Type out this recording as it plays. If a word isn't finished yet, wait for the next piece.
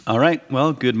All right.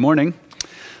 Well, good morning.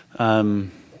 I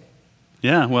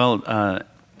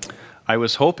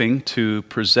was hoping to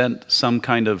present some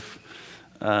kind of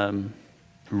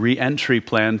re-entry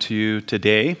plan to you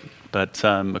today, but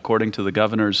according to the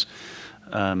governor's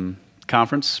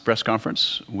press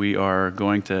conference, we are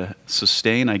going to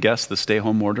sustain, I guess, the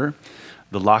stay-home order,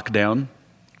 the lockdown,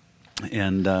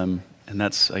 and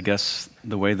that's, I guess,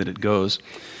 the way that it goes.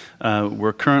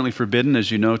 We're currently forbidden,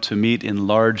 as you know, to meet in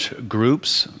large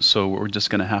groups, so we're just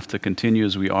going to have to continue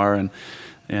as we are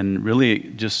and really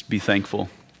just be thankful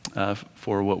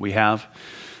for what we have.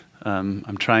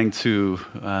 I'm trying to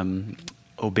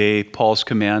obey Paul's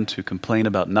command to complain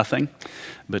about nothing,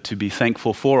 but to be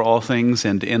thankful for all things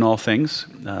and in all things.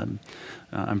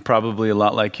 I'm probably a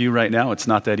lot like you right now. It's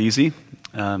not that easy.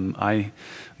 I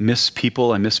miss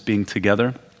people. I miss being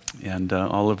together and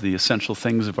all of the essential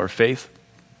things of our faith.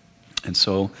 And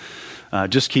so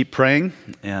just keep praying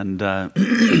and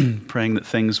praying that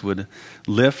things would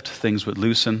lift, things would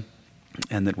loosen,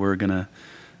 and that we're going to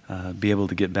be able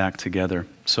to get back together.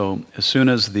 So as soon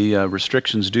as the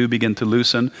restrictions do begin to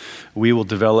loosen, we will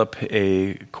develop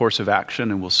a course of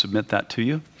action and we'll submit that to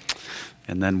you,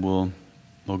 and then we'll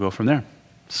go from there.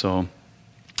 So,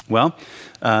 well,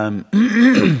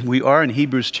 we are in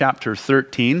Hebrews chapter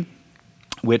 13,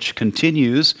 which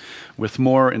continues with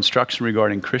more instruction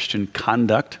regarding Christian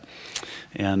conduct.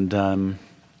 And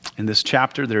in this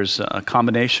chapter, there's a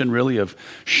combination, really, of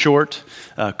short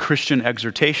Christian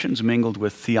exhortations mingled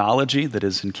with theology that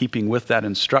is in keeping with that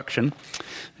instruction.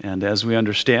 And as we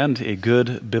understand, a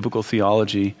good biblical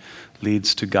theology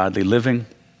leads to godly living.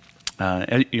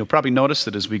 And you'll probably notice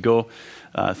that as we go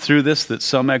through this, that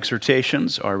some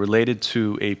exhortations are related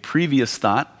to a previous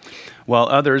thought, while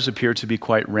others appear to be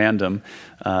quite random,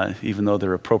 even though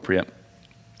they're appropriate.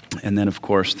 And then, of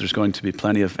course, there's going to be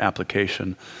plenty of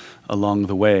application along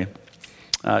the way.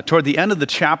 Toward the end of the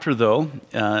chapter, though,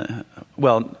 I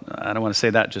don't want to say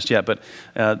that just yet, but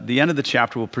the end of the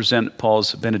chapter will present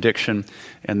Paul's benediction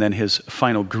and then his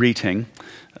final greeting.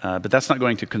 But that's not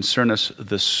going to concern us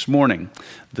this morning.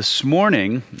 This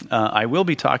morning, I will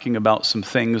be talking about some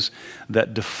things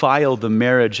that defile the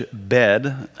marriage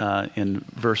bed in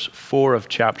verse 4 of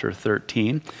chapter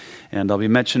 13. And I'll be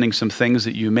mentioning some things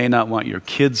that you may not want your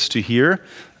kids to hear,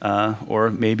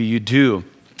 or maybe you do.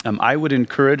 I would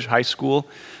encourage high school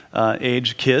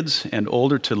age kids and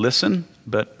older to listen,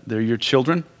 but they're your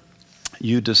children.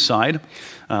 You decide.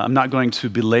 I'm not going to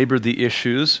belabor the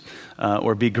issues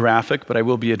or be graphic, but I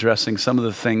will be addressing some of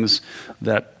the things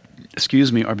that,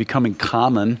 are becoming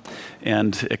common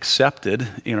and accepted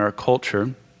in our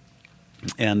culture.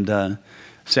 And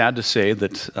sad to say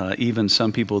that even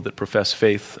some people that profess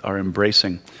faith are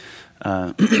embracing.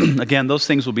 Again, those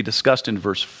things will be discussed in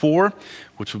verse 4,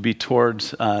 which will be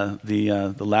towards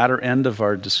the latter end of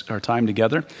our time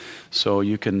together. So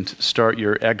you can start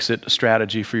your exit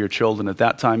strategy for your children at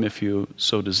that time if you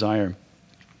so desire.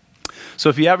 So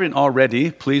if you haven't already,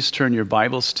 please turn your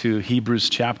Bibles to Hebrews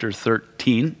chapter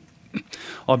 13.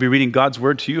 I'll be reading God's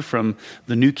word to you from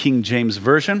the New King James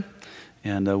Version,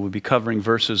 and we'll be covering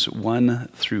verses 1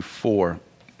 through 4.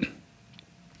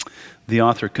 The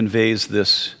author conveys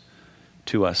this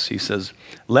to us. He says,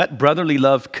 "Let brotherly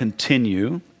love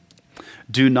continue.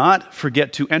 Do not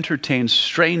forget to entertain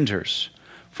strangers,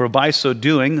 for by so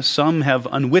doing, some have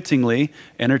unwittingly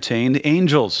entertained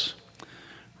angels.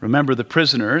 Remember the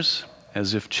prisoners,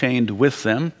 as if chained with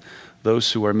them,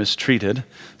 those who are mistreated,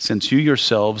 since you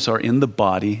yourselves are in the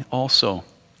body also.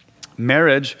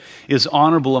 Marriage is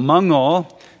honorable among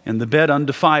all, and the bed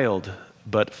undefiled,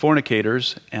 but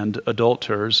fornicators and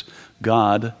adulterers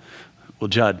God will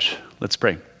judge." Let's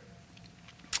pray.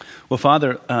 Well,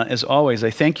 Father, as always, I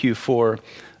thank you for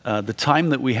the time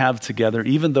that we have together,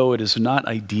 even though it is not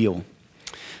ideal.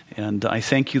 And I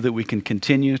thank you that we can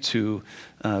continue to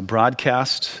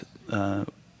broadcast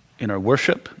in our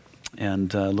worship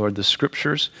and, Lord, the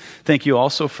scriptures. Thank you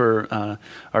also for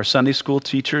our Sunday school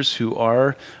teachers who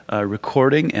are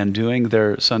recording and doing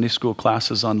their Sunday school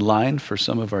classes online for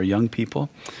some of our young people.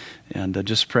 And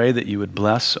just pray that you would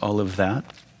bless all of that.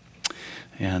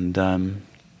 And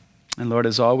Lord,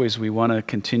 as always, we want to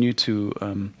continue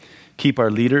to keep our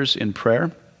leaders in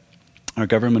prayer, our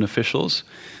government officials,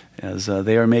 as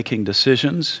they are making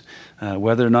decisions,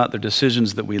 whether or not they're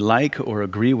decisions that we like or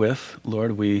agree with.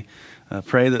 Lord, we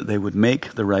pray that they would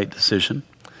make the right decision.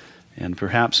 And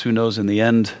perhaps, who knows, in the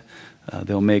end,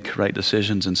 they'll make right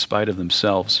decisions in spite of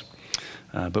themselves.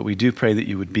 But we do pray that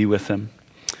you would be with them.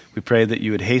 We pray that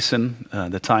you would hasten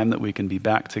the time that we can be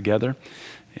back together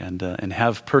and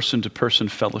have person-to-person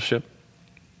fellowship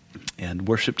and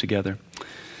worship together.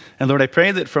 And Lord, I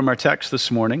pray that from our text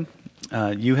this morning,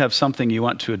 you have something you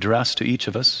want to address to each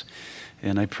of us,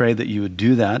 and I pray that you would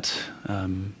do that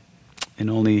in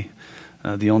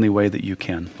the only way that you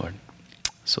can, Lord.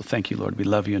 So thank you, Lord. We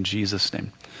love you in Jesus'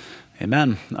 name.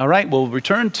 Amen. All right, we'll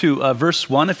return to verse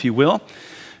 1, if you will,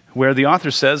 where the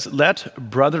author says, "Let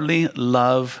brotherly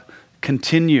love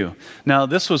continue." Now,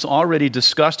 this was already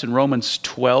discussed in Romans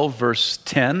 12, verse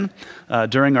 10,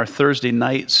 during our Thursday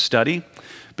night study.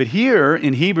 But here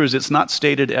in Hebrews, it's not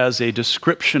stated as a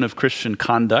description of Christian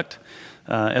conduct,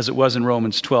 as it was in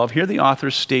Romans 12. Here the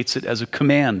author states it as a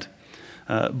command.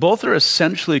 Both are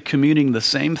essentially communing the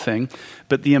same thing,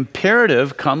 but the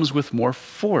imperative comes with more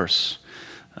force.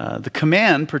 The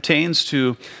command pertains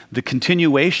to the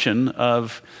continuation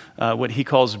of what he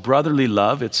calls brotherly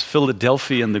love. It's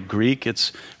Philadelphia in the Greek.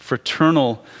 It's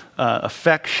fraternal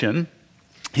affection.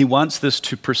 He wants this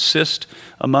to persist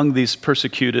among these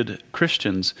persecuted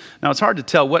Christians. Now, it's hard to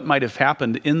tell what might have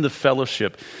happened in the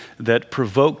fellowship that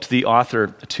provoked the author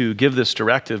to give this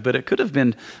directive, but it could have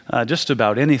been just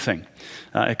about anything.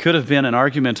 It could have been an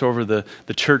argument over the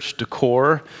church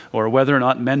decor or whether or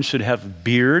not men should have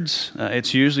beards.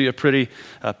 It's usually a pretty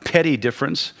petty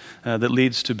difference that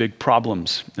leads to big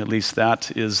problems. At least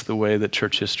that is the way that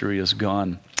church history has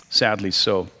gone, sadly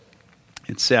so.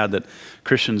 It's sad that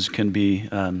Christians can be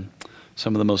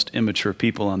some of the most immature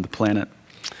people on the planet.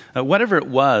 Whatever it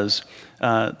was,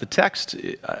 the text,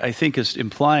 I think, is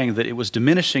implying that it was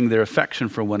diminishing their affection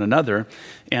for one another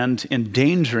and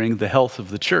endangering the health of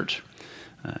the church.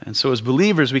 And so as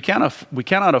believers, we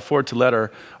cannot afford to let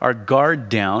our guard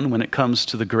down when it comes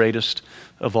to the greatest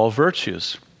of all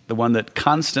virtues, the one that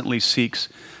constantly seeks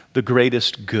the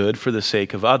greatest good for the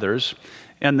sake of others.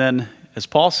 And then, as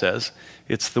Paul says,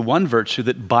 it's the one virtue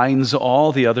that binds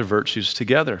all the other virtues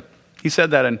together. He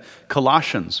said that in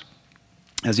Colossians,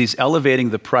 as he's elevating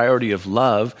the priority of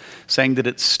love, saying that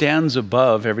it stands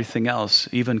above everything else,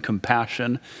 even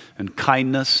compassion and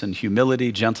kindness and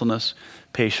humility, gentleness,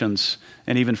 patience,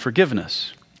 and even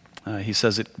forgiveness. He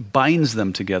says it binds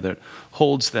them together, it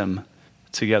holds them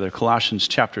together. Colossians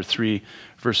chapter 3,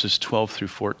 verses 12 through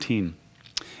 14.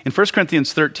 In 1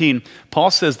 Corinthians 13,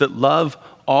 Paul says that love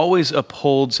always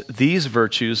upholds these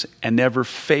virtues and never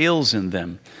fails in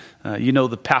them. You know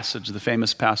the passage, the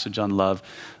famous passage on love.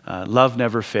 Love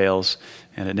never fails,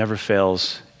 and it never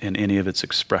fails in any of its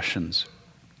expressions.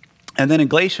 And then in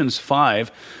Galatians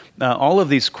 5, all of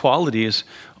these qualities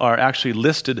are actually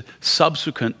listed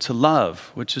subsequent to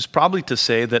love, which is probably to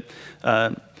say that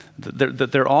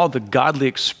they're all the godly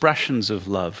expressions of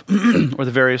love, or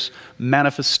the various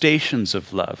manifestations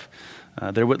of love.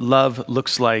 They're what love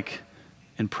looks like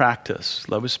in practice.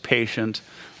 Love is patient,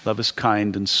 love is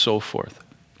kind, and so forth.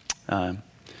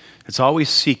 It's always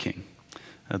seeking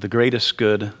the greatest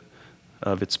good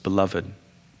of its beloved.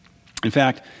 In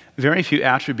fact, very few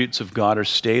attributes of God are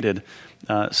stated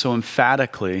so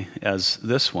emphatically as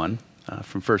this one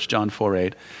from 1 John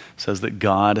 4:8 says that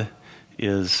God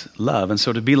is love. And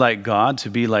so to be like God, to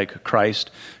be like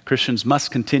Christ, Christians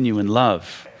must continue in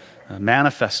love,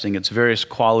 manifesting its various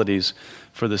qualities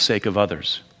for the sake of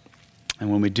others. And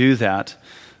when we do that,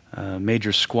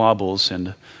 major squabbles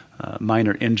and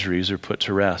minor injuries are put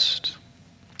to rest.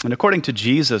 And according to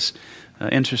Jesus,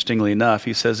 interestingly enough,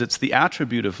 he says it's the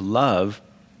attribute of love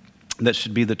that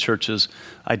should be the church's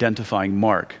identifying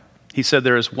mark. He said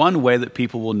there is one way that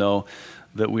people will know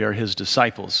that we are his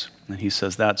disciples. And he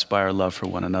says that's by our love for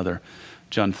one another.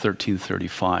 John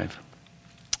 13:35.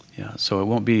 Yeah, so it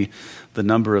won't be the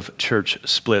number of church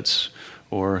splits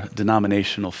or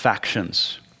denominational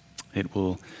factions. It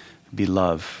will be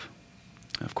love.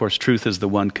 Of course, truth is the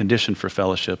one condition for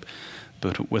fellowship,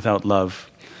 but without love,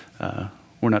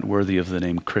 we're not worthy of the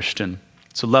name Christian.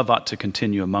 So love ought to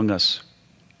continue among us.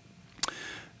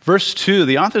 Verse 2,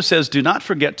 the author says, "Do not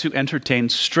forget to entertain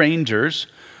strangers,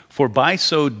 for by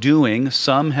so doing,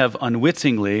 some have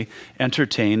unwittingly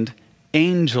entertained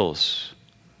angels."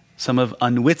 Some have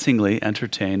unwittingly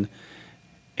entertained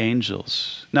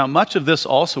angels. Now, much of this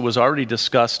also was already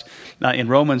discussed in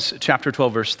Romans chapter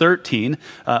 12, verse 13,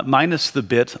 minus the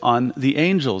bit on the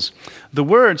angels. The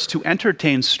words "to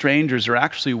entertain strangers" are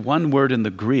actually one word in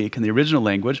the Greek, in the original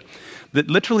language, that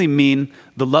literally mean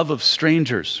the love of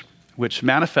strangers, which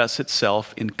manifests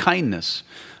itself in kindness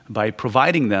by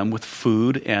providing them with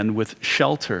food and with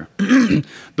shelter.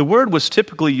 The word was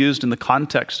typically used in the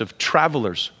context of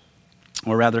travelers,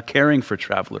 or rather caring for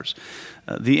travelers.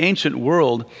 The ancient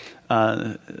world,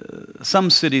 some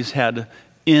cities had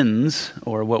inns,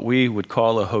 or what we would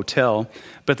call a hotel,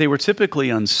 but they were typically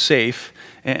unsafe,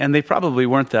 and they probably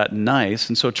weren't that nice.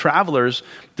 And so travelers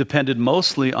depended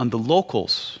mostly on the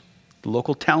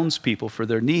local townspeople for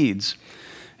their needs.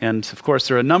 And of course,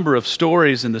 there are a number of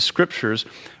stories in the scriptures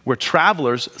where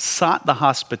travelers sought the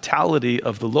hospitality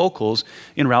of the locals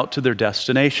en route to their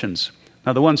destinations.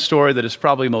 Now, the one story that is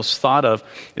probably most thought of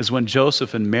is when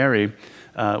Joseph and Mary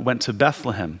went to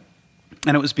Bethlehem.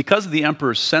 And it was because of the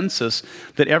emperor's census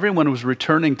that everyone was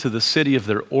returning to the city of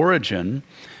their origin,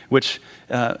 which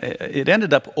it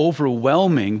ended up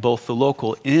overwhelming both the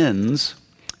local inns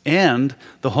and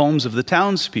the homes of the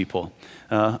townspeople.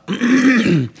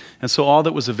 And so all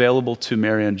that was available to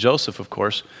Mary and Joseph, of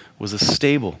course, was a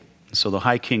stable. So the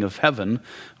High King of Heaven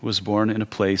was born in a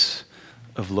place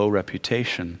of low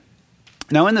reputation.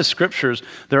 Now, in the scriptures,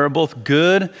 there are both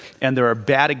good and there are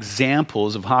bad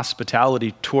examples of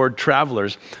hospitality toward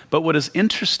travelers. But what is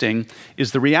interesting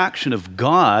is the reaction of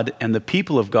God and the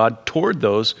people of God toward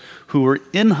those who were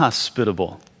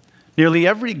inhospitable. Nearly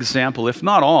every example, if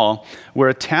not all, where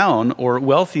a town or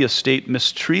wealthy estate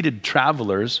mistreated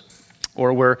travelers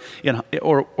or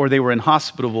they were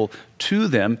inhospitable to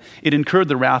them, it incurred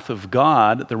the wrath of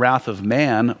God, the wrath of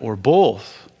man, or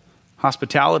both.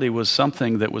 Hospitality was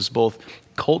something that was both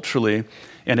culturally,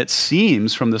 and it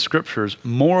seems from the scriptures,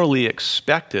 morally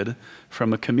expected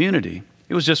from a community.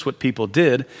 It was just what people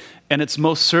did, and it's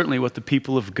most certainly what the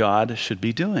people of God should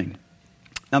be doing.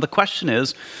 Now the question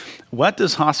is, what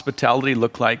does hospitality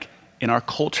look like in our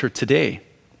culture today?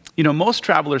 You know, most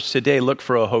travelers today look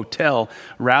for a hotel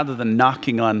rather than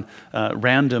knocking on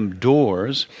random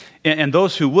doors. And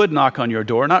those who would knock on your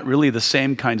door are not really the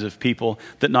same kinds of people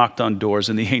that knocked on doors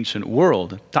in the ancient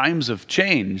world. Times have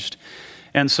changed.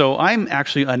 And so I'm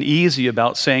actually uneasy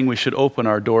about saying we should open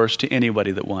our doors to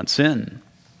anybody that wants in.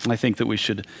 I think that we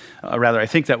should, I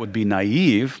think that would be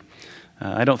naive.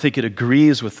 I don't think it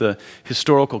agrees with the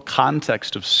historical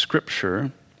context of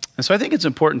Scripture. And so I think it's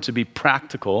important to be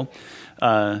practical,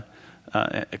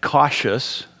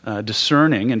 cautious,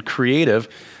 discerning, and creative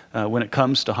when it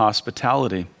comes to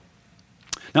hospitality.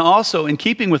 Now also, in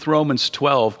keeping with Romans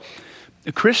 12,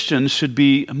 Christians should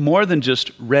be more than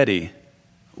just ready,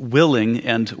 willing,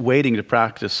 and waiting to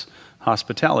practice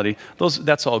hospitality.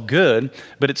 That's all good,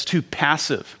 but it's too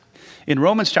passive. In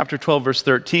Romans chapter 12, verse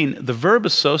 13, the verb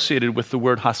associated with the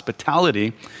word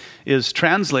hospitality is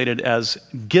translated as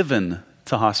given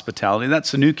to hospitality.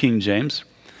 That's the New King James.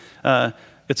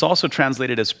 It's also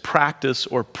translated as practice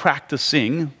or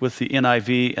practicing with the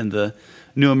NIV and the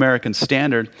New American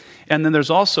Standard. And then there's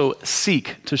also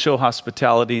seek to show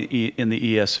hospitality in the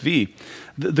ESV.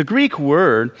 The Greek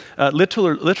word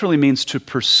literally means to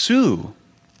pursue.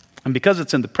 And because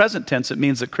it's in the present tense, it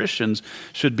means that Christians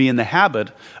should be in the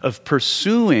habit of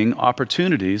pursuing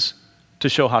opportunities to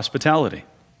show hospitality.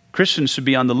 Christians should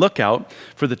be on the lookout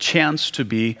for the chance to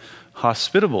be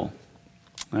hospitable.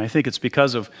 And I think it's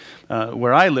because of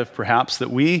where I live, perhaps,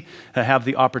 that we have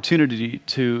the opportunity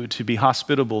to be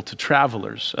hospitable to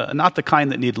travelers. Not the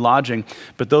kind that need lodging,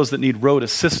 but those that need road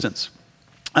assistance.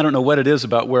 I don't know what it is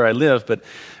about where I live, but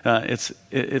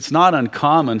it's not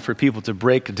uncommon for people to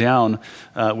break down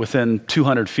within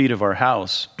 200 feet of our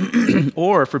house,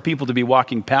 or for people to be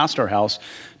walking past our house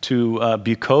to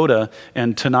Bucota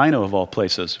and Tenino of all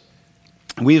places.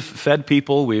 We've fed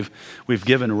people, we've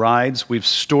given rides, we've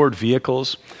stored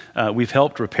vehicles, we've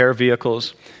helped repair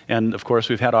vehicles, and of course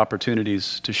we've had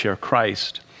opportunities to share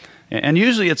Christ. And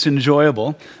usually it's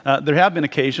enjoyable. There have been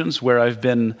occasions where I've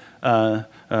been, where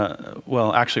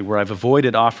I've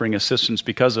avoided offering assistance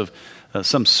because of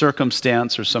some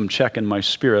circumstance or some check in my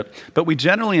spirit. But we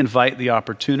generally invite the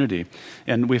opportunity.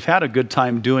 And we've had a good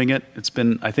time doing it. It's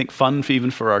been, I think, fun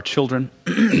even for our children.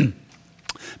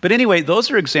 But anyway, those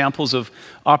are examples of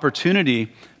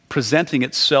opportunity presenting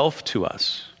itself to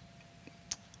us.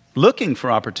 Looking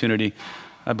for opportunity,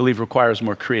 I believe, requires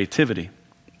more creativity,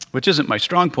 which isn't my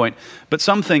strong point, but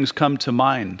some things come to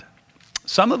mind.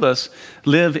 Some of us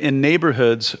live in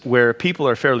neighborhoods where people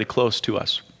are fairly close to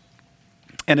us.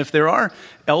 And if there are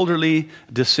elderly,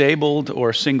 disabled,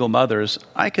 or single mothers,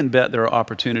 I can bet there are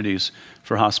opportunities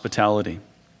for hospitality.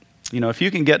 You know, if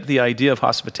you can get the idea of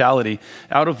hospitality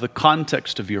out of the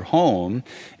context of your home,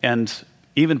 and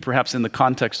even perhaps in the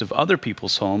context of other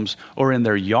people's homes or in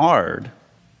their yard,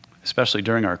 especially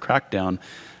during our crackdown,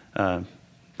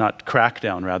 not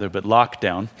crackdown rather, but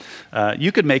lockdown,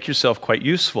 you could make yourself quite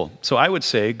useful. So I would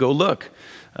say, go look,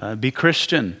 be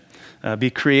Christian, be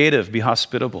creative, be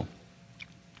hospitable.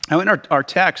 Now in our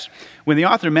text, when the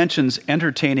author mentions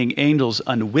entertaining angels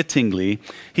unwittingly,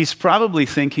 he's probably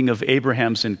thinking of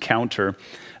Abraham's encounter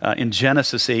in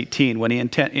Genesis 18, when he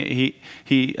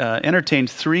entertained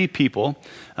three people,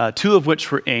 two of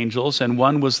which were angels, and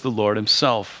one was the Lord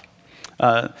himself.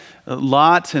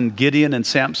 Lot and Gideon and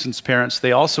Samson's parents,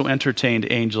 they also entertained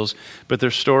angels, but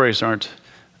their stories aren't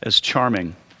as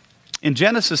charming. In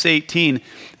Genesis 18,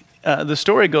 the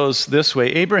story goes this way.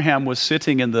 Abraham was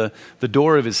sitting in the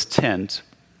door of his tent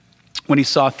when he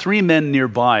saw 3 men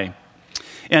nearby.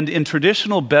 And in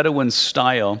traditional Bedouin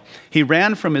style, he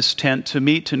ran from his tent to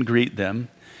meet and greet them.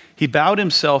 He bowed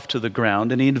himself to the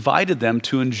ground, and he invited them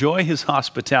to enjoy his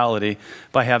hospitality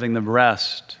by having them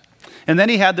rest. And then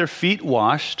he had their feet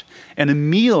washed, and a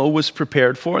meal was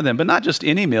prepared for them. But not just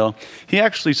any meal. He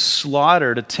actually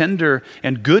slaughtered a tender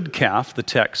and good calf, the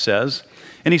text says,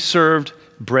 and he served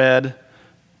bread,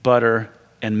 butter,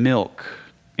 and milk.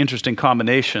 Interesting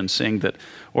combination, seeing that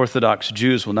Orthodox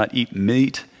Jews will not eat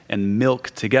meat and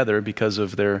milk together because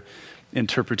of their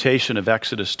interpretation of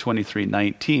Exodus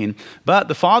 23:19. But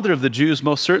the father of the Jews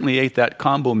most certainly ate that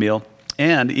combo meal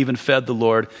and even fed the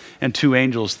Lord and 2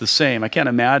 angels the same. I can't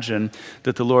imagine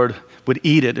that the Lord would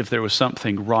eat it if there was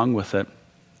something wrong with it.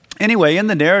 Anyway, in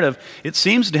the narrative, it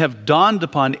seems to have dawned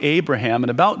upon Abraham in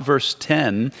about verse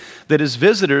 10 that his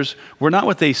visitors were not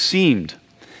what they seemed.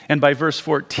 And by verse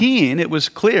 14, it was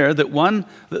clear that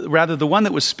the one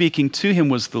that was speaking to him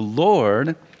was the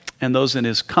Lord, and those in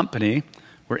his company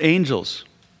were angels.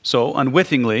 So,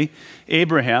 unwittingly,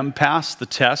 Abraham passed the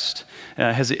test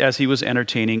as he was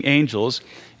entertaining angels,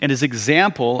 and his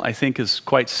example, I think, is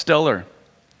quite stellar.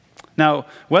 Now,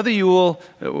 whether you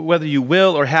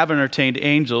will or have entertained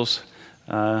angels,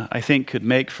 I think could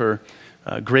make for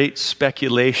great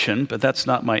speculation, but that's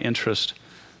not my interest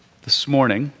this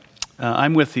morning.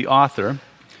 I'm with the author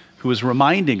who is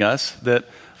reminding us that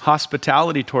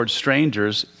hospitality towards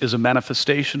strangers is a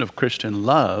manifestation of Christian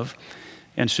love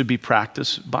and should be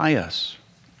practiced by us.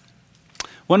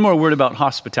 One more word about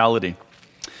hospitality.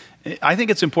 I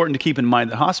think it's important to keep in mind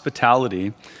that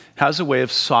hospitality has a way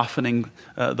of softening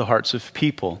the hearts of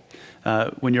people.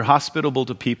 When you're hospitable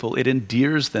to people, it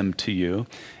endears them to you,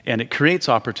 and it creates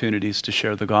opportunities to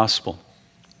share the gospel.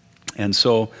 And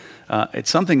so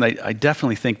it's something that I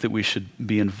definitely think that we should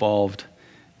be involved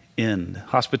in.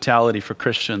 Hospitality for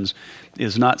Christians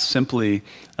is not simply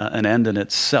an end in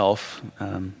itself.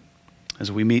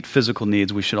 As we meet physical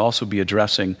needs, we should also be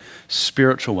addressing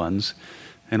spiritual ones.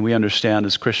 And we understand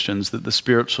as Christians that the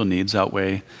spiritual needs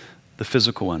outweigh the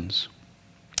physical ones.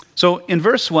 So in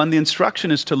verse 1, the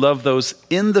instruction is to love those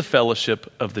in the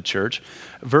fellowship of the church.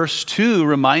 Verse 2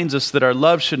 reminds us that our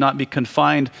love should not be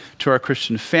confined to our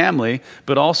Christian family,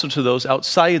 but also to those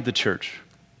outside the church.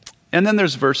 And then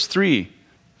there's verse 3.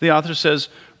 The author says,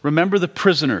 remember the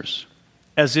prisoners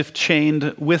as if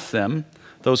chained with them,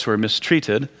 those who are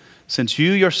mistreated, since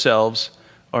you yourselves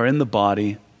are in the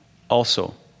body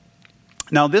also.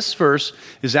 Now, this verse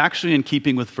is actually in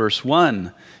keeping with verse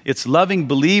 1. It's loving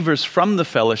believers from the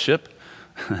fellowship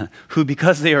who,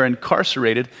 because they are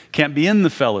incarcerated, can't be in the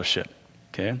fellowship.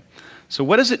 Okay? So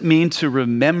what does it mean to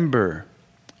remember?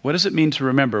 What does it mean to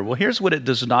remember? Well, here's what it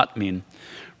does not mean.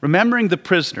 Remembering the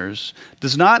prisoners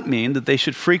does not mean that they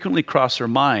should frequently cross our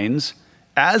minds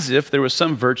as if there was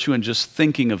some virtue in just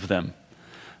thinking of them.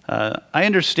 I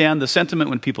understand the sentiment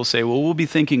when people say, well, we'll be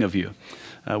thinking of you.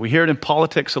 We hear it in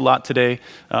politics a lot today.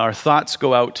 Our thoughts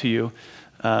go out to you.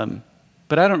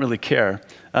 But I don't really care.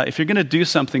 If you're going to do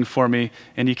something for me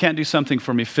and you can't do something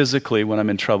for me physically when I'm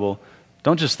in trouble,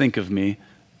 don't just think of me.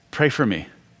 Pray for me.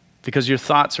 Because your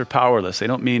thoughts are powerless. They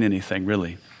don't mean anything,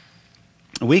 really.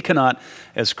 We cannot,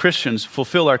 as Christians,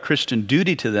 fulfill our Christian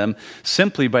duty to them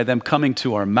simply by them coming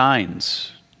to our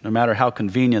minds, no matter how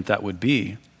convenient that would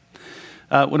be.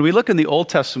 When we look in the Old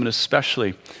Testament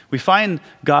especially, we find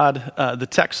God, the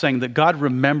text saying that God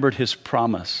remembered his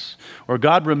promise, or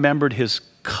God remembered his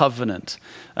covenant.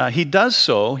 He does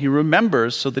so, he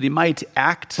remembers so that he might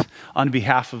act on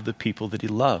behalf of the people that he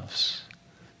loves.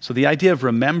 So the idea of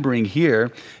remembering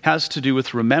here has to do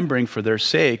with remembering for their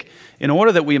sake in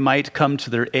order that we might come to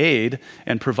their aid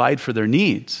and provide for their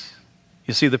needs.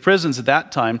 You see, the prisons at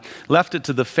that time left it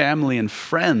to the family and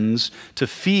friends to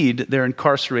feed their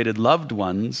incarcerated loved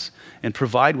ones and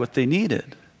provide what they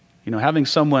needed. You know, having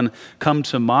someone come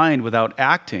to mind without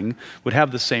acting would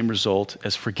have the same result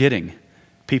as forgetting.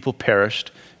 People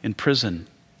perished in prison.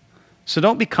 So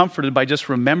don't be comforted by just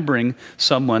remembering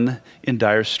someone in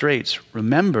dire straits.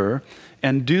 Remember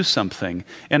and do something.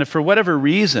 And if for whatever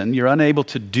reason you're unable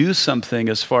to do something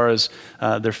as far as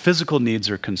their physical needs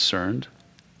are concerned,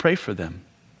 pray for them.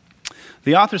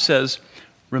 The author says,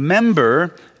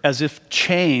 remember as if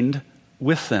chained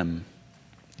with them.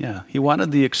 Yeah, he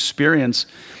wanted the experience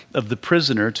of the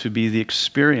prisoner to be the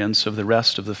experience of the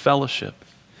rest of the fellowship.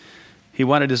 He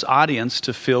wanted his audience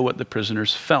to feel what the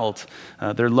prisoners felt,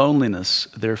 their loneliness,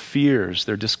 their fears,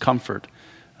 their discomfort,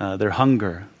 their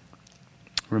hunger.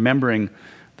 Remembering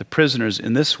the prisoners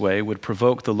in this way would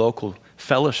provoke the local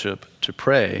fellowship to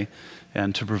pray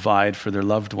and to provide for their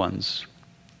loved ones.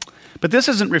 But this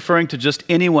isn't referring to just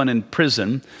anyone in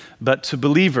prison, but to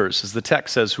believers, as the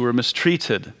text says, who were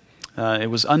mistreated. It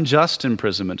was unjust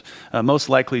imprisonment, most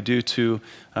likely due to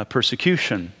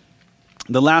persecution.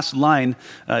 The last line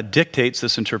dictates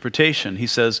this interpretation. He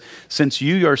says, since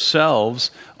you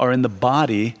yourselves are in the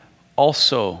body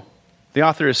also. The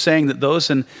author is saying that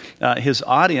those in his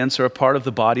audience are a part of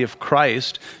the body of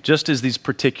Christ, just as these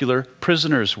particular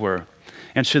prisoners were,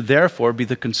 and should therefore be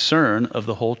the concern of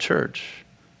the whole church.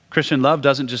 Christian love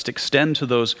doesn't just extend to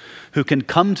those who can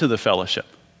come to the fellowship,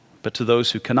 but to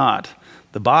those who cannot.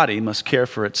 The body must care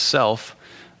for itself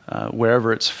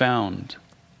wherever it's found.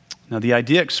 Now, the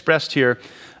idea expressed here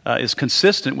is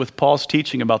consistent with Paul's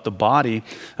teaching about the body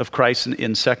of Christ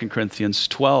in 2 Corinthians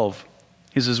 12.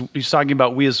 He's talking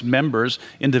about we as members,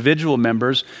 individual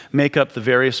members, make up the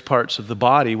various parts of the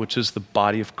body, which is the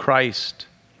body of Christ.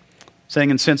 Saying,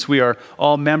 and since we are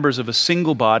all members of a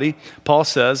single body, Paul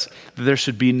says that there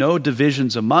should be no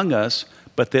divisions among us,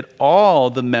 but that all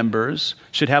the members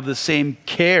should have the same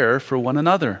care for one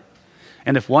another.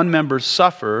 And if one member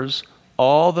suffers,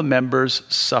 all the members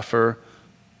suffer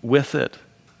with it.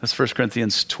 That's 1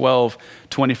 Corinthians 12,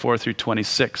 24 through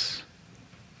 26.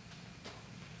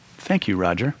 Thank you,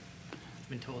 Roger. I've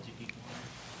been told you need water.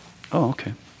 Oh,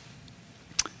 okay.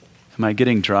 Am I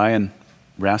getting dry and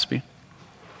raspy?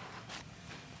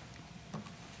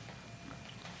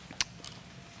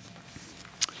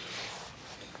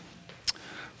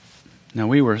 Now,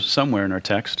 we were somewhere in our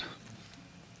text.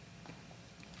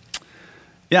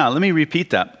 Yeah, let me repeat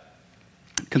that.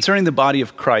 Concerning the body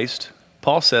of Christ,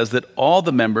 Paul says that all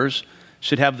the members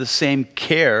should have the same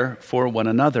care for one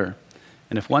another.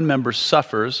 And if one member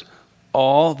suffers,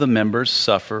 all the members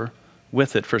suffer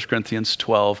with it. 1 Corinthians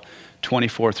 12,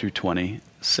 24 through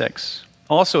 26.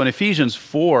 Also in Ephesians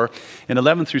 4, and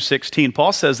 11 through 16,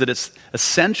 Paul says that it's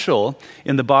essential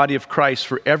in the body of Christ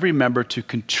for every member to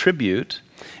contribute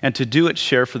and to do its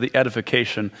share for the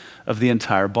edification of the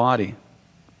entire body.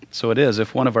 So it is,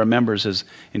 if one of our members is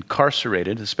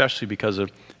incarcerated, especially because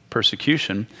of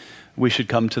persecution, we should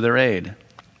come to their aid.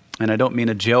 And I don't mean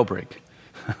a jailbreak.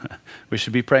 We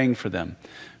should be praying for them.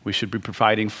 We should be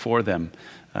providing for them.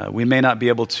 We may not be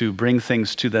able to bring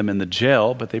things to them in the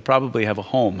jail, but they probably have a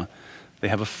home. They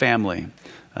have a family.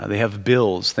 They have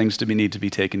bills, things to need to be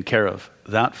taken care of.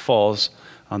 That falls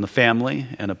on the family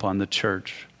and upon the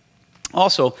church.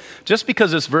 Also, just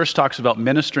because this verse talks about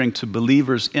ministering to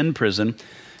believers in prison,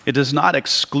 it does not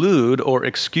exclude or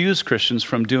excuse Christians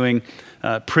from doing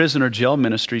prison or jail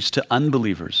ministries to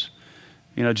unbelievers.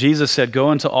 You know, Jesus said,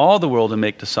 go into all the world and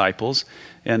make disciples,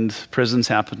 and prisons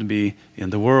happen to be in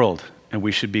the world, and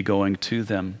we should be going to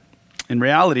them. In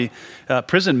reality,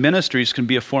 prison ministries can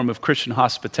be a form of Christian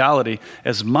hospitality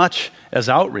as much as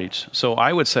outreach. So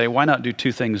I would say, why not do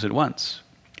two things at once?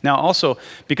 Now also,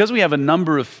 because we have a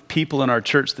number of people in our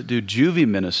church that do juvie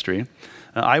ministry,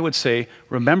 I would say,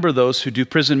 remember those who do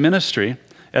prison ministry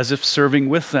as if serving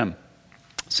with them,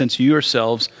 since you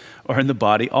yourselves are in the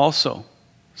body also.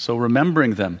 So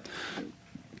remembering them,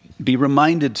 be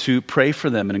reminded to pray for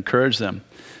them and encourage them.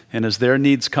 And as their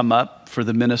needs come up for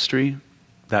the ministry,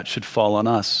 that should fall on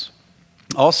us.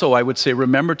 Also, I would say,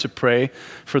 remember to pray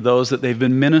for those that they've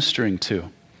been ministering to.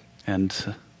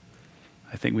 And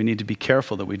I think we need to be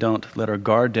careful that we don't let our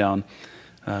guard down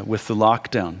with the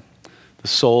lockdown. The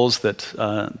souls that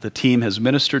the team has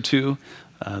ministered to,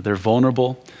 they're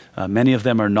vulnerable. Many of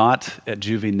them are not at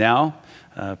juvie now,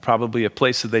 probably a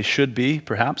place that they should be,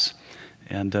 perhaps.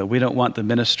 And we don't want the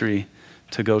ministry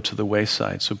to go to the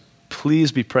wayside. So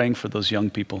please be praying for those young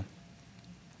people.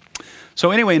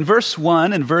 So anyway, in verse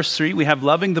 1 and verse 3, we have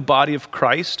loving the body of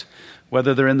Christ,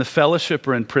 whether they're in the fellowship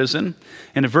or in prison.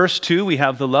 And in verse 2, we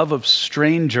have the love of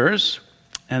strangers.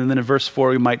 And then in verse 4,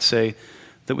 we might say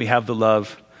that we have the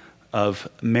love of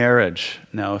marriage.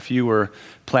 Now, if you were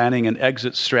planning an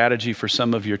exit strategy for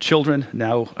some of your children,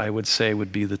 now I would say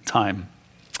would be the time.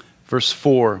 Verse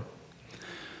 4,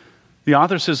 the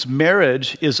author says,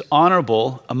 marriage is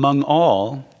honorable among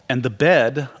all, and the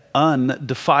bed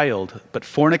undefiled, but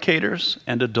fornicators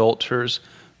and adulterers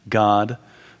God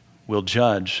will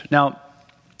judge. Now,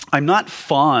 I'm not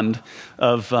fond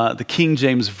of the King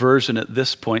James Version at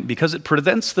this point because it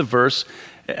presents the verse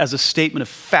as a statement of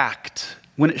fact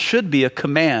when it should be a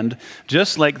command,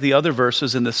 just like the other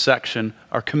verses in this section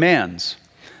are commands.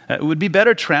 It would be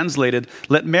better translated,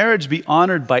 let marriage be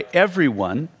honored by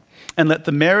everyone, and let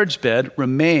the marriage bed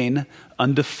remain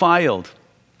undefiled.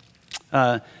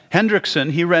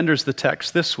 Hendrickson, he renders the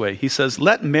text this way. He says,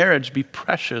 let marriage be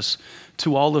precious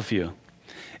to all of you,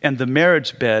 and the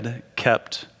marriage bed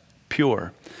kept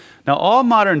pure. Now, all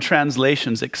modern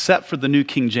translations, except for the New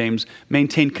King James,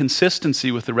 maintain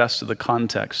consistency with the rest of the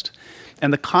context.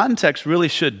 And the context really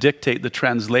should dictate the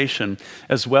translation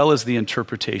as well as the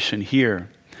interpretation here.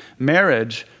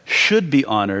 Marriage should be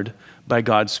honored by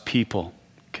God's people.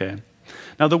 Okay.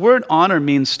 Now, the word honor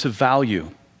means to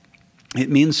value. It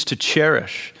means to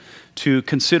cherish, to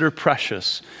consider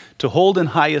precious, to hold in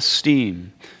high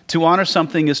esteem. To honor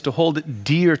something is to hold it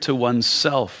dear to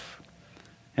oneself.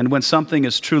 And when something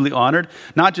is truly honored,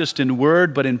 not just in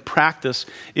word, but in practice,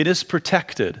 it is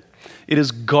protected, it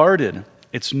is guarded,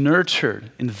 it's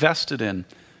nurtured, invested in,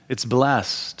 it's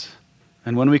blessed.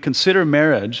 And when we consider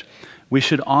marriage, we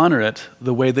should honor it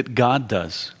the way that God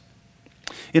does.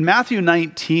 In Matthew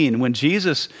 19, when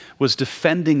Jesus was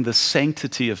defending the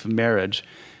sanctity of marriage,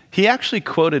 he actually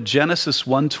quoted Genesis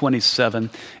 1:27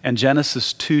 and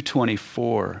Genesis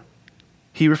 2:24.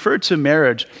 He referred to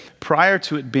marriage prior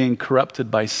to it being corrupted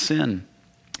by sin.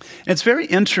 And it's very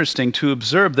interesting to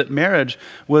observe that marriage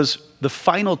was the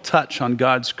final touch on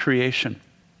God's creation.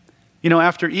 You know,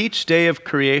 after each day of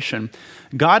creation,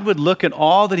 God would look at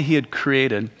all that he had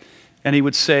created and he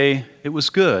would say, it was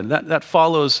good. That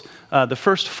follows the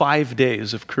first 5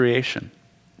 days of creation.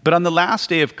 But on the last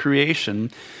day of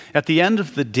creation, at the end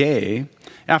of the day,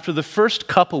 after the first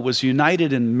couple was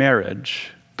united in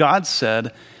marriage, God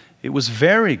said, it was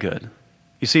very good.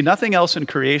 You see, nothing else in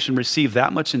creation received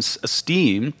that much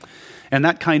esteem and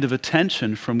that kind of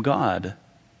attention from God.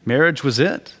 Marriage was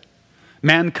it.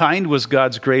 Mankind was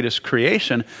God's greatest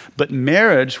creation, but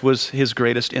marriage was his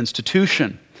greatest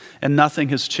institution, and nothing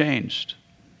has changed.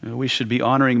 We should be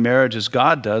honoring marriage as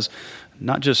God does,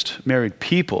 not just married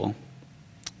people,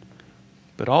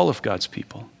 but all of God's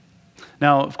people.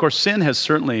 Now, of course, sin has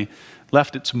certainly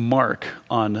left its mark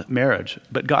on marriage,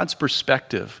 but God's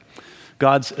perspective,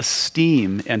 God's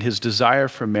esteem, and his desire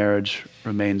for marriage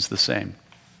remains the same.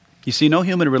 You see, no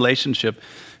human relationship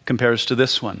compares to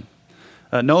this one.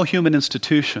 No human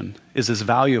institution is as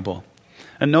valuable,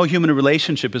 and no human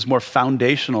relationship is more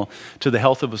foundational to the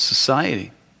health of a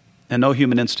society, and no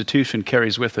human institution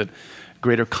carries with it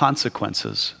greater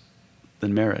consequences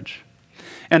than marriage.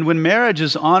 And when marriage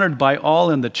is honored by all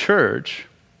in the church,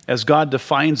 as God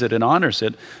defines it and honors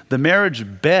it, the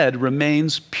marriage bed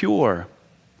remains pure.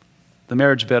 The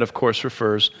marriage bed, of course,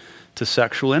 refers to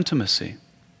sexual intimacy.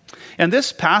 And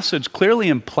this passage clearly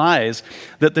implies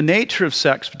that the nature of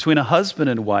sex between a husband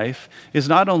and wife is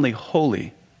not only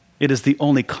holy, it is the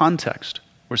only context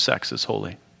where sex is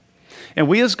holy. And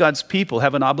we as God's people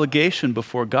have an obligation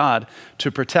before God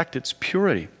to protect its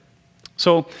purity.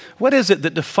 So what is it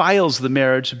that defiles the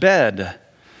marriage bed?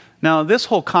 Now, this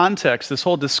whole context, this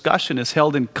whole discussion is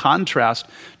held in contrast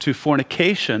to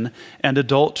fornication and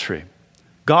adultery.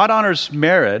 God honors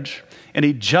marriage, and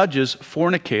he judges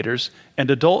fornicators and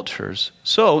adulterers.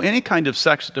 So any kind of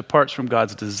sex that departs from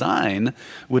God's design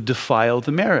would defile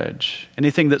the marriage.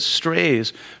 Anything that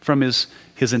strays from his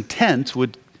intent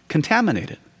would contaminate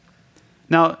it.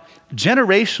 Now,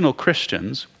 generational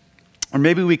Christians, or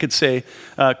maybe we could say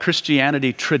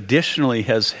Christianity traditionally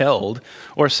has held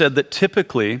or said that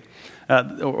typically,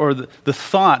 or the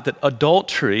thought that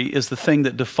adultery is the thing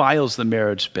that defiles the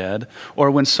marriage bed,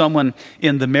 or when someone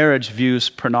in the marriage views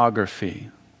pornography.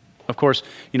 Of course,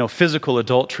 physical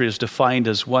adultery is defined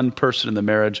as one person in the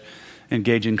marriage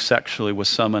engaging sexually with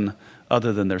someone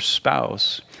other than their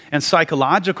spouse. And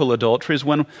psychological adultery is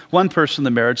when one person in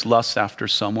the marriage lusts after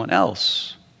someone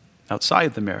else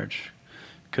outside the marriage,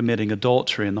 committing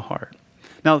adultery in the heart.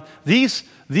 Now, these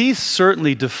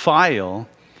certainly defile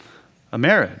a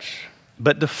marriage,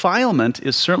 but defilement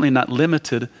is certainly not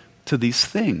limited to these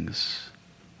things.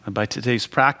 And by today's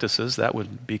practices, that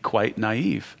would be quite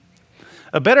naive.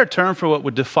 A better term for what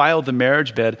would defile the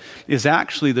marriage bed is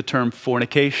actually the term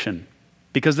fornication,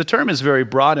 because the term is very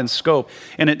broad in scope,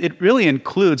 and it really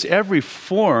includes every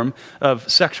form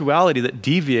of sexuality that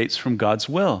deviates from God's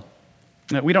will.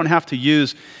 Now, we don't have to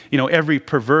use, every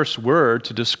perverse word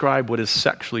to describe what is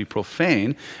sexually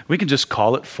profane. We can just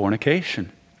call it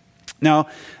fornication. Now,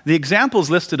 the examples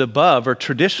listed above are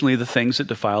traditionally the things that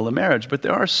defile a marriage, but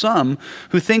there are some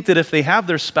who think that if they have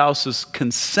their spouse's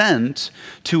consent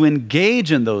to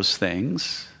engage in those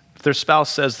things, if their spouse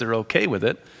says they're okay with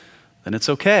it, then it's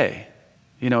okay.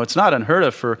 It's not unheard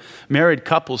of for married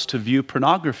couples to view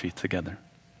pornography together.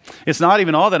 It's not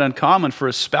even all that uncommon for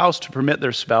a spouse to permit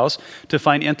their spouse to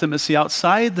find intimacy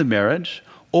outside the marriage,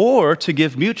 or to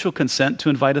give mutual consent to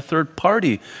invite a third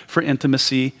party for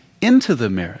intimacy into the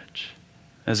marriage,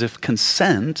 as if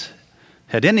consent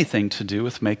had anything to do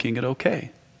with making it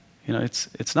okay.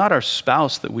 It's not our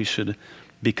spouse that we should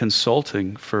be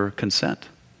consulting for consent.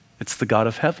 It's the God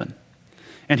of heaven.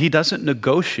 and he doesn't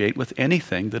negotiate with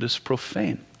anything that is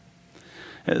profane.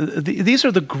 These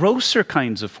are the grosser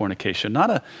kinds of fornication,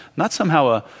 not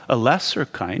somehow a lesser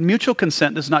kind. Mutual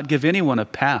consent does not give anyone a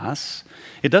pass.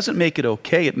 It doesn't make it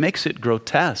okay. It makes it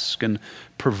grotesque and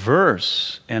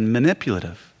perverse and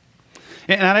manipulative.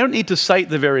 And I don't need to cite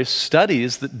the various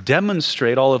studies that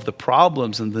demonstrate all of the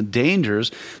problems and the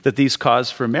dangers that these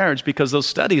cause for marriage, because those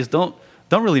studies don't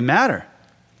really matter.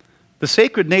 The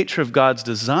sacred nature of God's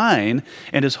design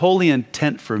and his holy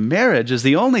intent for marriage is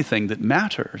the only thing that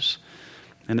matters.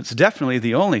 And it's definitely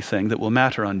the only thing that will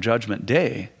matter on Judgment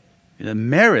Day.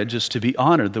 Marriage is to be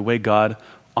honored the way God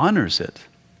honors it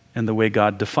and the way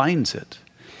God defines it.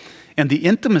 And the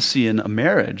intimacy in a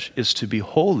marriage is to be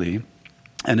holy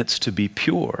and it's to be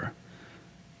pure.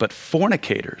 But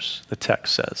fornicators, the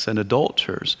text says, and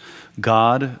adulterers,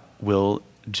 God will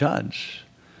judge.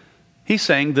 He's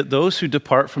saying that those who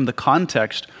depart from the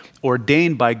context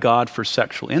ordained by God for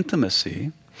sexual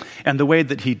intimacy and the way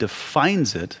that he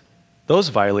defines it, those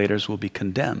violators will be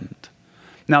condemned.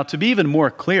 Now, to be even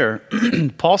more clear,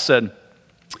 Paul said,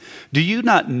 "Do you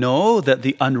not know that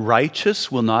the unrighteous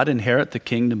will not inherit the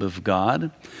kingdom of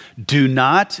God? Do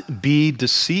not be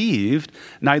deceived,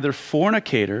 neither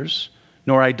fornicators,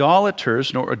 nor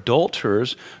idolaters, nor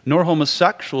adulterers, nor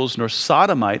homosexuals, nor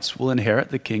sodomites will inherit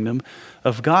the kingdom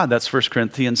of God." That's 1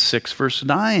 Corinthians 6, verse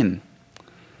 9.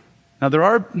 Now,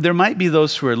 there might be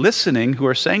those who are listening who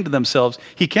are saying to themselves,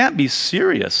 he can't be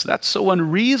serious. That's so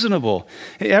unreasonable.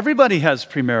 Everybody has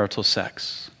premarital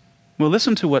sex. Well,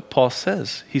 listen to what Paul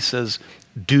says. He says,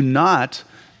 do not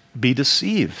be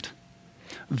deceived.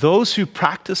 Those who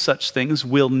practice such things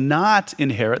will not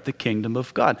inherit the kingdom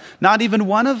of God. Not even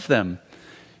one of them.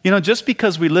 Just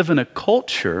because we live in a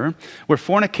culture where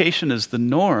fornication is the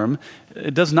norm,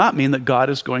 it does not mean that God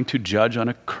is going to judge on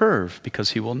a curve,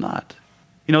 because he will not.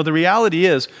 The reality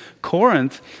is,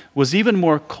 Corinth was even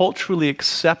more culturally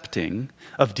accepting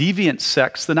of deviant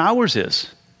sex than ours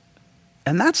is.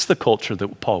 And that's the culture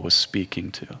that Paul was speaking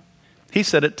to. He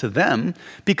said it to them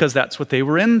because that's what they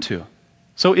were into.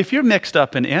 So if you're mixed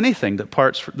up in anything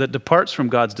that departs from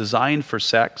God's design for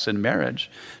sex and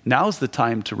marriage, now's the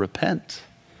time to repent.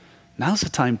 Now's the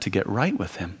time to get right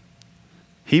with him.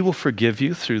 He will forgive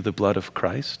you through the blood of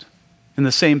Christ. In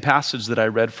the same passage that I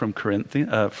read from 1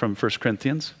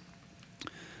 Corinthians,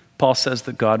 Paul says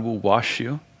that God will wash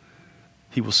you,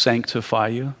 he will sanctify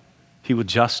you, he will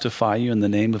justify you in the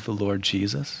name of the Lord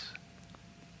Jesus.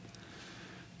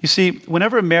 You see,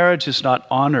 whenever a marriage is not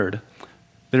honored,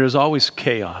 there is always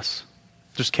chaos.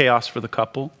 There's chaos for the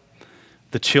couple,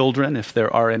 the children, if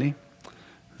there are any,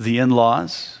 the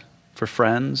in-laws, for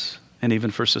friends, and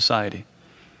even for society.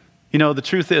 The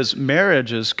truth is,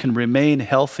 marriages can remain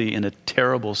healthy in a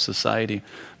terrible society,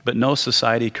 but no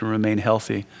society can remain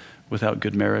healthy without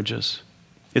good marriages.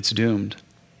 It's doomed.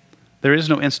 There is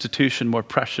no institution more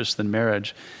precious than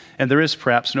marriage, and there is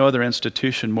perhaps no other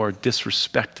institution more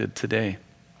disrespected today.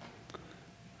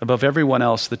 Above everyone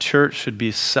else, the church should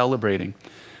be celebrating.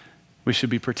 We should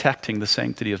be protecting the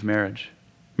sanctity of marriage.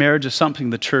 Marriage is something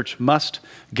the church must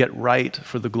get right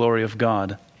for the glory of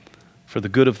God, for the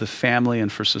good of the family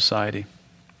and for society.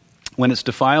 When it's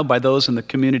defiled by those in the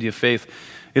community of faith,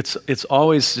 it's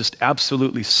always just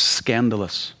absolutely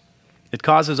scandalous. It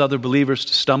causes other believers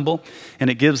to stumble, and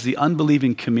it gives the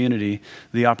unbelieving community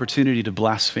the opportunity to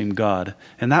blaspheme God.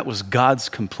 And that was God's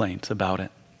complaint about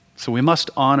it. So we must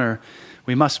honor,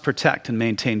 we must protect and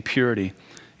maintain purity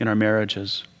in our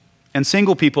marriages. And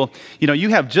single people, you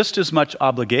have just as much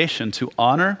obligation to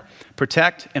honor,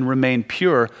 protect, and remain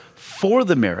pure for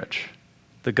the marriage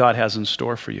that God has in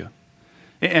store for you.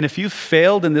 And if you've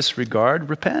failed in this regard,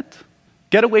 repent.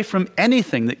 Get away from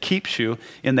anything that keeps you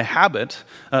in the habit,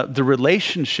 the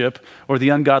relationship, or the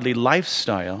ungodly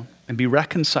lifestyle, and be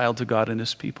reconciled to God and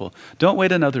his people. Don't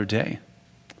wait another day.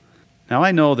 Now,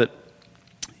 I know that,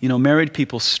 married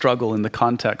people struggle in the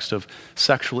context of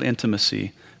sexual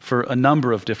intimacy for a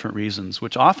number of different reasons,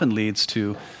 which often leads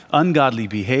to ungodly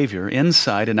behavior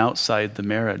inside and outside the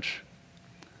marriage.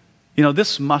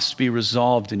 This must be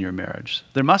resolved in your marriage.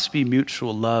 There must be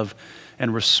mutual love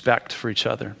and respect for each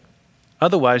other.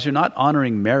 Otherwise, you're not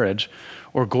honoring marriage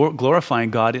or glorifying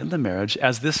God in the marriage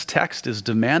as this text is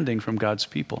demanding from God's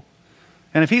people.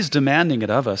 And if he's demanding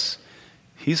it of us,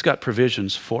 he's got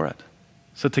provisions for it.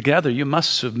 So together, you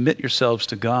must submit yourselves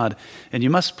to God and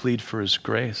you must plead for his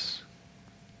grace.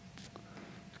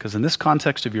 Because in this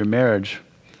context of your marriage,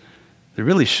 there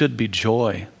really should be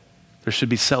joy. There should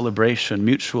be celebration,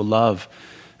 mutual love,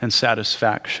 and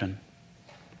satisfaction.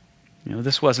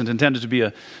 This wasn't intended to be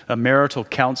a marital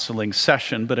counseling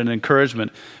session, but an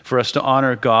encouragement for us to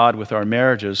honor God with our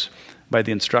marriages by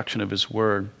the instruction of his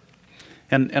word.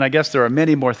 And I guess there are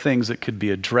many more things that could be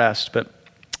addressed, but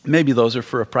maybe those are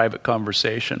for a private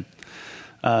conversation.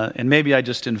 And maybe I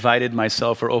just invited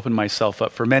myself or opened myself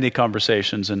up for many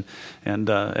conversations and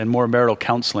more marital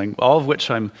counseling, all of which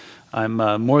I'm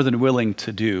more than willing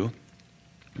to do.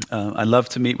 I love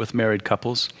to meet with married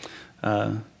couples.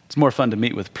 It's more fun to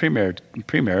meet with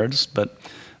pre-marrieds, but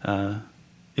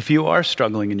if you are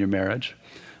struggling in your marriage,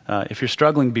 if you're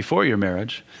struggling before your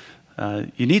marriage,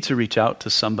 you need to reach out to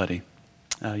somebody.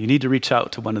 You need to reach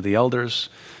out to one of the elders,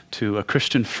 to a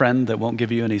Christian friend that won't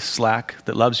give you any slack,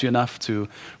 that loves you enough to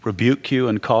rebuke you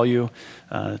and call you,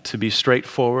 to be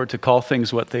straightforward, to call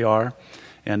things what they are,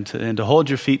 and to hold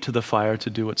your feet to the fire to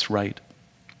do what's right.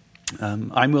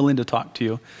 I'm willing to talk to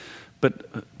you,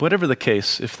 but whatever the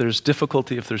case, if there's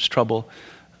difficulty, if there's trouble,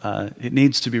 it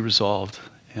needs to be resolved,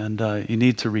 and you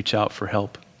need to reach out for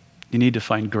help. You need to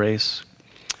find grace.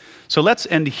 So let's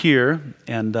end here,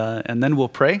 and then we'll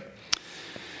pray.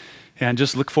 And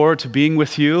just look forward to being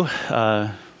with you,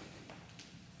 or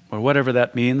whatever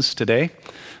that means today,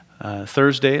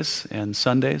 Thursdays and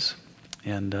Sundays.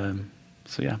 And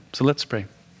so let's pray.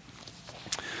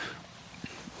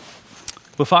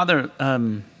 Well, Father,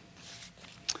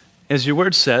 as your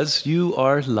word says, you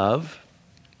are love.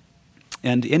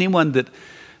 And anyone that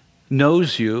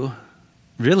knows you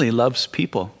really loves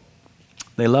people.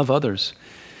 They love others.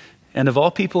 And of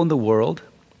all people in the world,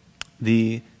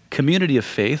 the community of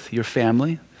faith, your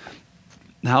family,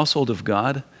 the household of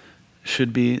God,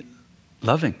 should be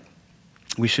loving.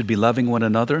 We should be loving one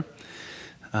another.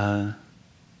 And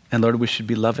Lord, we should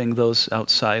be loving those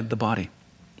outside the body.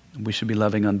 We should be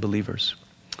loving unbelievers.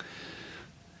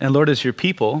 And Lord, as your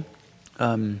people,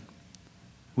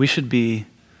 we should be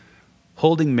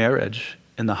holding marriage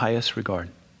in the highest regard.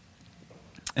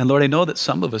 And Lord, I know that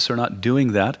some of us are not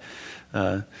doing that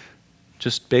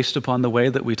just based upon the way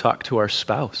that we talk to our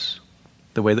spouse,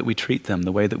 the way that we treat them,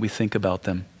 the way that we think about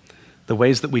them, the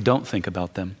ways that we don't think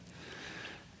about them.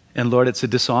 And Lord, it's a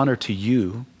dishonor to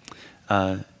you.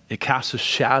 It casts a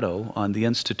shadow on the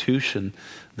institution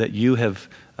that you have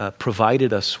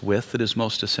provided us with that is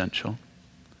most essential.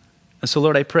 And so,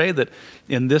 Lord, I pray that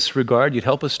in this regard, you'd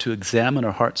help us to examine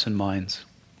our hearts and minds,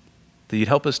 that you'd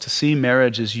help us to see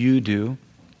marriage as you do,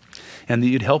 and that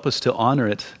you'd help us to honor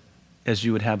it as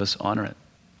you would have us honor it.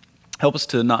 Help us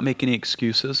to not make any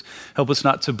excuses. Help us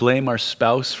not to blame our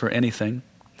spouse for anything,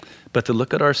 but to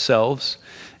look at ourselves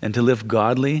and to live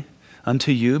godly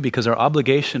unto you, because our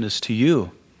obligation is to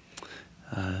you.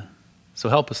 So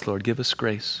help us, Lord. Give us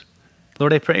grace.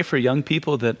 Lord, I pray for young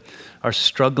people that are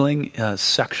struggling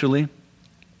sexually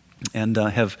and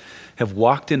have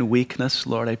walked in weakness.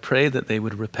 Lord, I pray that they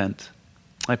would repent.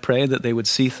 I pray that they would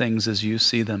see things as you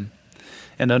see them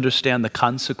and understand the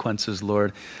consequences,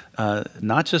 Lord,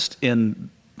 not just in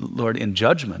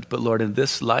judgment, but Lord, in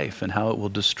this life and how it will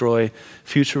destroy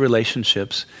future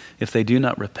relationships if they do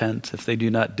not repent, if they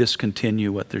do not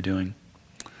discontinue what they're doing.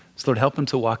 So Lord, help them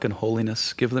to walk in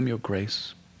holiness. Give them your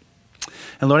grace.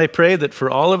 And Lord, I pray that for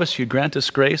all of us, you grant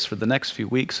us grace for the next few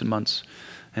weeks and months,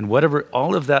 and whatever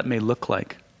all of that may look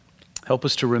like. Help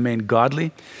us to remain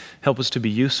godly. Help us to be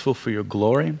useful for your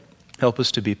glory. Help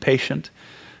us to be patient.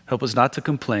 Help us not to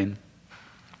complain.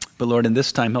 But Lord, in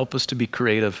this time, help us to be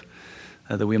creative,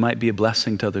 that we might be a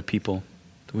blessing to other people,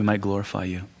 that we might glorify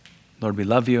you. Lord, we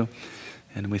love you,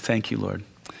 and we thank you, Lord.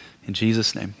 In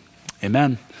Jesus' name,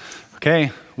 amen.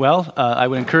 Okay, well, I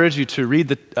would encourage you to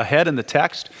read ahead in the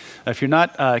text. If you're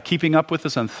not keeping up with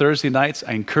us on Thursday nights,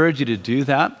 I encourage you to do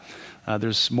that.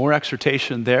 There's more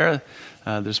exhortation there.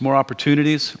 There's more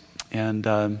opportunities. And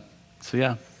so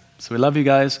we love you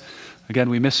guys. Again,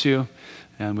 we miss you,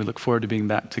 and we look forward to being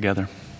back together.